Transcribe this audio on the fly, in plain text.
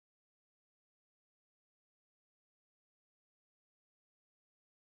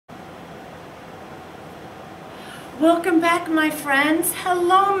Welcome back, my friends.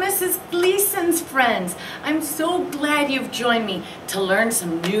 Hello, Mrs. Gleason's friends. I'm so glad you've joined me to learn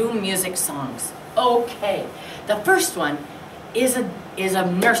some new music songs. Okay, the first one is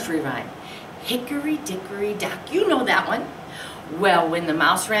a nursery rhyme. Hickory dickory dock. You know that one. Well, when the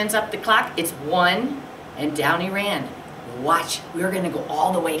mouse ran up the clock, it's 1 and down he ran. Watch, we're gonna go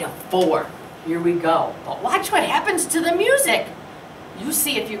all the way to 4. Here we go. But watch what happens to the music. You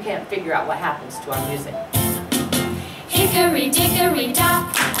see if you can't figure out what happens to our music. Hickory dickory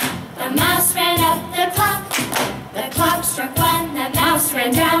dock, the mouse ran up the clock. The clock struck 1, the mouse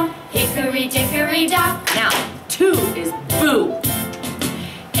ran down. Hickory dickory dock. Now, 2 is boo.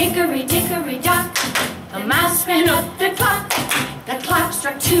 Hickory dickory dock, The mouse ran up the clock. the clock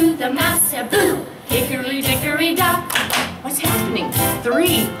struck 2, the mouse said boo. Hickory dickory dock, What's happening?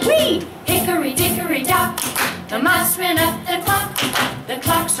 3, wee. hickory dickory dock. The mouse ran up the clock. The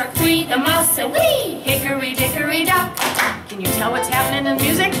clock struck 3, the mouse said wee. Hickory dickory dock, Can you tell what's happening in the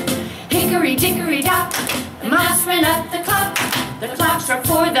music? hickory dickory dock. The mouse ran up the clock. The clock struck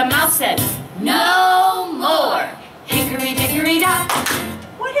 4, the mouse said, No more. Hickory dickory dock.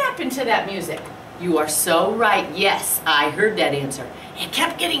 what happened to that music? You are so right. Yes, I heard that answer. It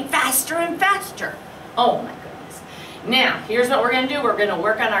kept getting faster and faster. Oh my goodness. Now, here's what we're going to do. We're going to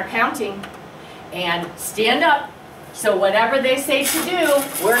work on our counting and stand up. So whatever they say to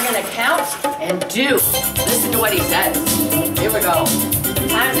do, we're going to count and do. Listen to what he says. Here we go.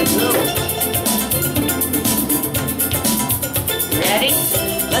 Time to move. Ready?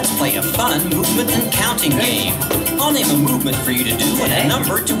 Let's play a fun movement and counting game. I'll name a movement for you to do and a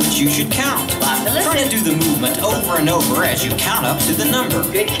number to which you should count. Lots to listen. Try to do the movement over and over as you count up to the number.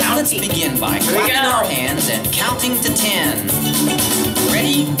 Good counting. Let's begin by Here we clapping go. our hands and counting to 10.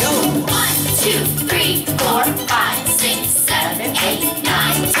 Ready, go! 1, 2, 3, 4, 5, 6, 7, 8,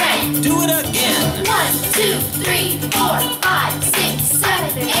 9, 10. Do it again. 1, 2, 3, 4, 5, 6,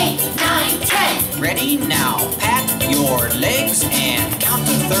 7, 8, 9, 10. Ready, now pat your legs and count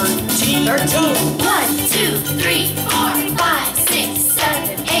to 13. 13. Go! 1, 2, 3, 4, 5, 6,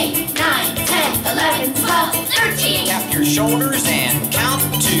 7, 8, 9, 10, 11, 12, 13. Tap your shoulders and count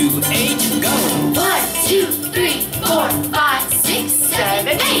to 8. Go! 1, 2, 3, 4, 5, 6, 7,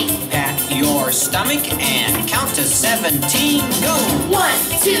 8. Pat your stomach and count to 17. Go! 1,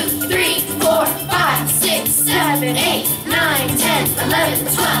 2, 3, 4, 5, 6, 7, 8, 9, 10,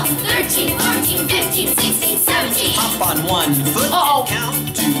 11, 12, 13, 14, 15, 16, 17. Hop on one foot Uh-oh. and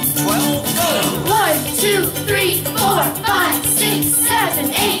count to 12. Go! 1, 2, 3, 4, 5, 6,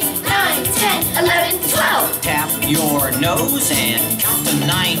 7, 8, 9, 10, 11, 12. Tap your nose and count to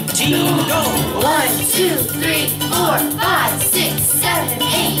 19. Go! 1, 2, 3, 4, 5, 6, 7,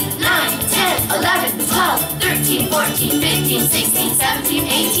 8, 9, 10, 11, 12, 13, 14, 15, 16, 17,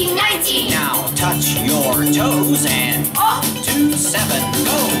 18, 19. Now touch your toes and up to 7.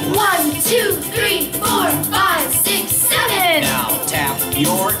 Go! 1, 2, 3, 4, 5, 6, 7. Now tap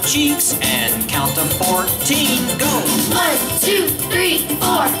your cheeks and count to 14. Go! 1, 2, 3, 4,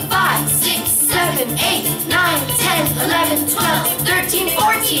 5, 6, 7, 8, 9, 10, 11, 12, 13,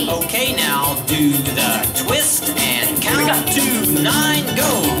 14. Okay, now do the twist and count to 9.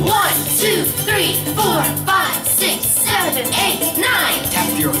 Go! 1, 2, 3, 4, 5, 6, 7, 8, 9.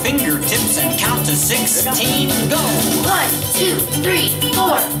 Tap your fingertips and count to 16. Go! 1, 2, 3,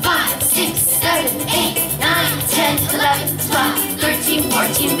 4, 5, 6, 7, 8, 9, 10, 11, 12, 13,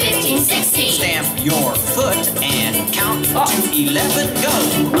 14, 15, 16. Stamp your foot and count to 11.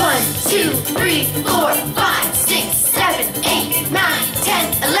 Go! 1, 2, 3, 4, 5, 6, 7, 8, 9,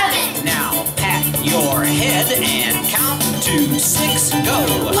 10, 11. Now pat your head and count to 6.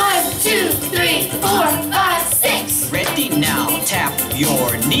 Go! 1, 2, 3, 4, 5, 6. Ready, now tap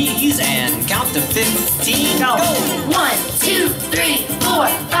your knees and count to 15. Go! 1, 2, 3, 4,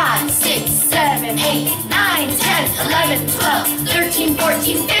 5, 6, 7, 8, 9, 10, 11, 12, 13,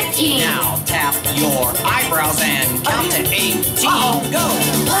 14, 15. Now tap your eyebrows and count to 18. Go!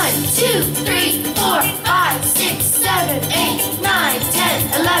 1, 2, 3, 4, 5, 6, 7, 8, 9,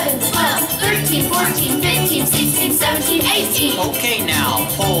 10, 11, 12, 13, 14, 15, 16, 17, 18. Okay, now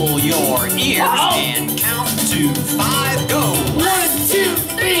pull your ears and count to 5. Go! 1, 2,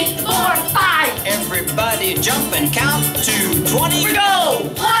 3, 4, 5. Everybody jump and count to 20. Here we go.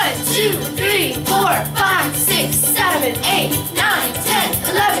 1, 2, 3, 4, 5, 6, 7, 8, 9, 10,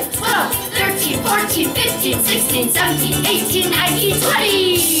 11, 12, 13, 14, 15, 16, 17, 18, 19,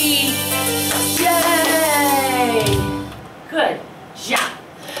 20. Yay! Good job.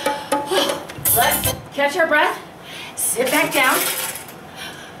 Let's catch our breath. Sit back down.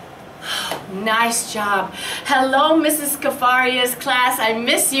 Nice job. Hello, Mrs. Scafaria's class. I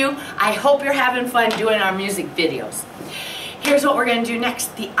miss you. I hope you're having fun doing our music videos. Here's what we're going to do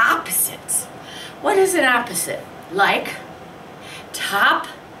next, the opposites. What is an opposite? Like top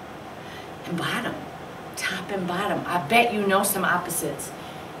and bottom. Top and bottom. I bet you know some opposites.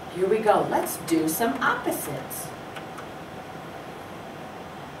 Here we go. Let's do some opposites.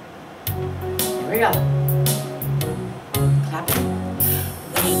 Here we go. Clap it.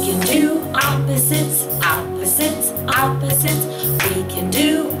 We can do opposites, opposites, opposites. We can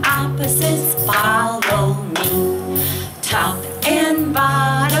do opposites, follow me. Top and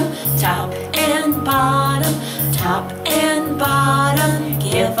bottom, top and bottom, top and bottom.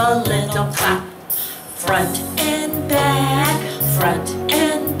 Give a little clap. Front and back, front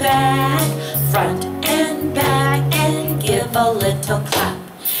and back, front and back, and give a little clap.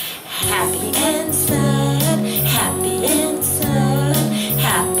 Happy and sad, happy and sad,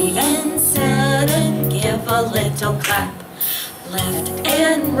 happy and sad, and give a little clap. Left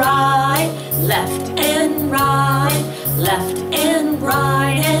and right, left and right, left and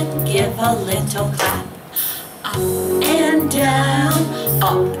right, and give a little clap. Up and down,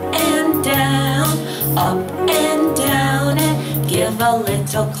 up and down, up and down, and give a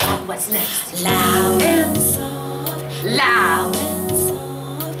little clap. What's next? Loud and soft, loud and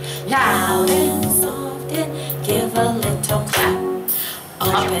soft, loud and soft, and give a little clap.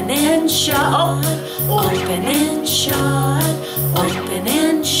 Open and shut, open and shut, open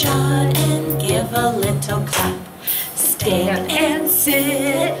and shut, and give a little clap. Stand and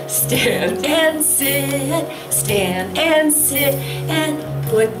sit, stand and sit, stand and sit, and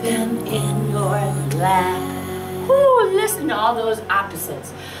put them in your lap. Woo, listen to all those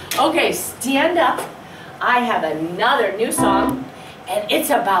opposites. Okay, stand up. I have another new song, and it's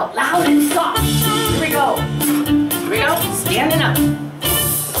about loud and soft. Here we go. Here we go, standing up.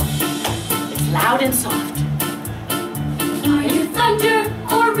 It's loud and soft. Are you thunder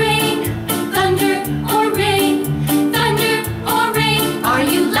or rain? Thunder or rain? Thunder or rain? Are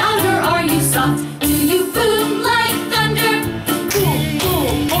you loud or are you soft? Do you boom like thunder? Boom,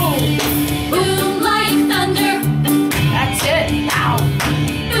 boom, boom. Boom like thunder. That's it, loud.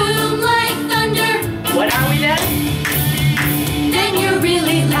 Boom like thunder. What are we then? Then you're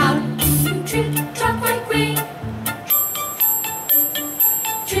really loud. You drip, drop like rain.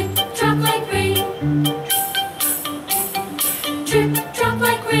 Drip, drop like rain. Drip, drop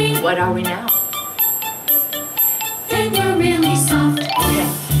like rain. What are we now? Then you're really soft. Okay,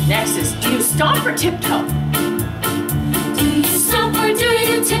 next is, do you stomp or tiptoe? Do you stomp or do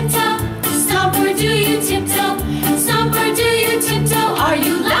you tiptoe? Stomp or do you tiptoe? Stomp or do you tiptoe? Are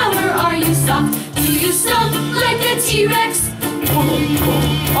you loud or are you soft? Do you stomp like a T-Rex?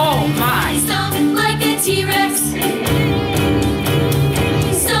 Oh my! Stomp like a T-Rex.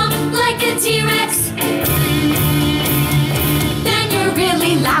 Stomp like a T-Rex. Then you're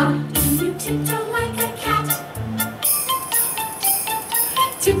really loud. Do you tiptoe like a cat?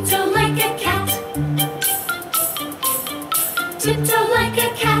 Tiptoe like a cat. Tiptoe like a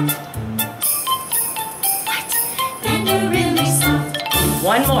cat. What? Then you're really soft.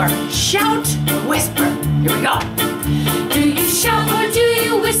 One more. Shout, whisper. Here we go. Do you shout or do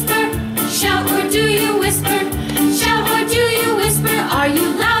you whisper? Shout or do you whisper? Shout or do you whisper? Are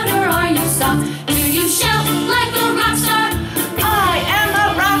you loud or are you soft? Do you shout like a rock star? I am a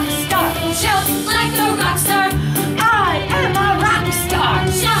rock star. Shout like a rock star. I am a rock star.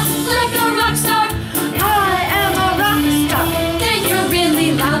 Shout like a rock star. I am a rock star. Then you're really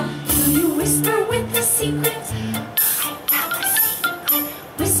loud. Do you whisper with the secret? I have a secret.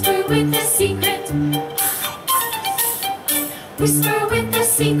 Whisper with the secret. Whisper with the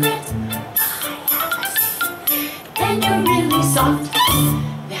secret. Then you're really soft.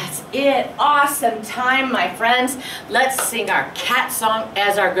 That's it. Awesome time, my friends. Let's sing our cat song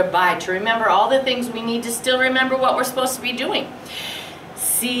as our goodbye to remember all the things we need to still remember what we're supposed to be doing.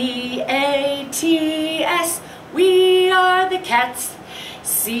 C-A-T-S, we are the cats.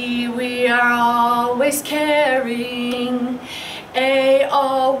 C, we are always caring. A,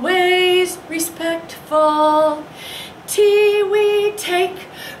 always respectful. T, we take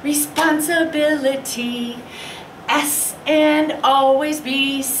responsibility. S, and always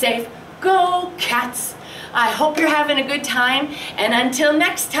be safe. Go cats! I hope you're having a good time, and until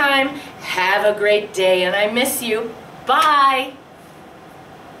next time, have a great day, and I miss you. Bye!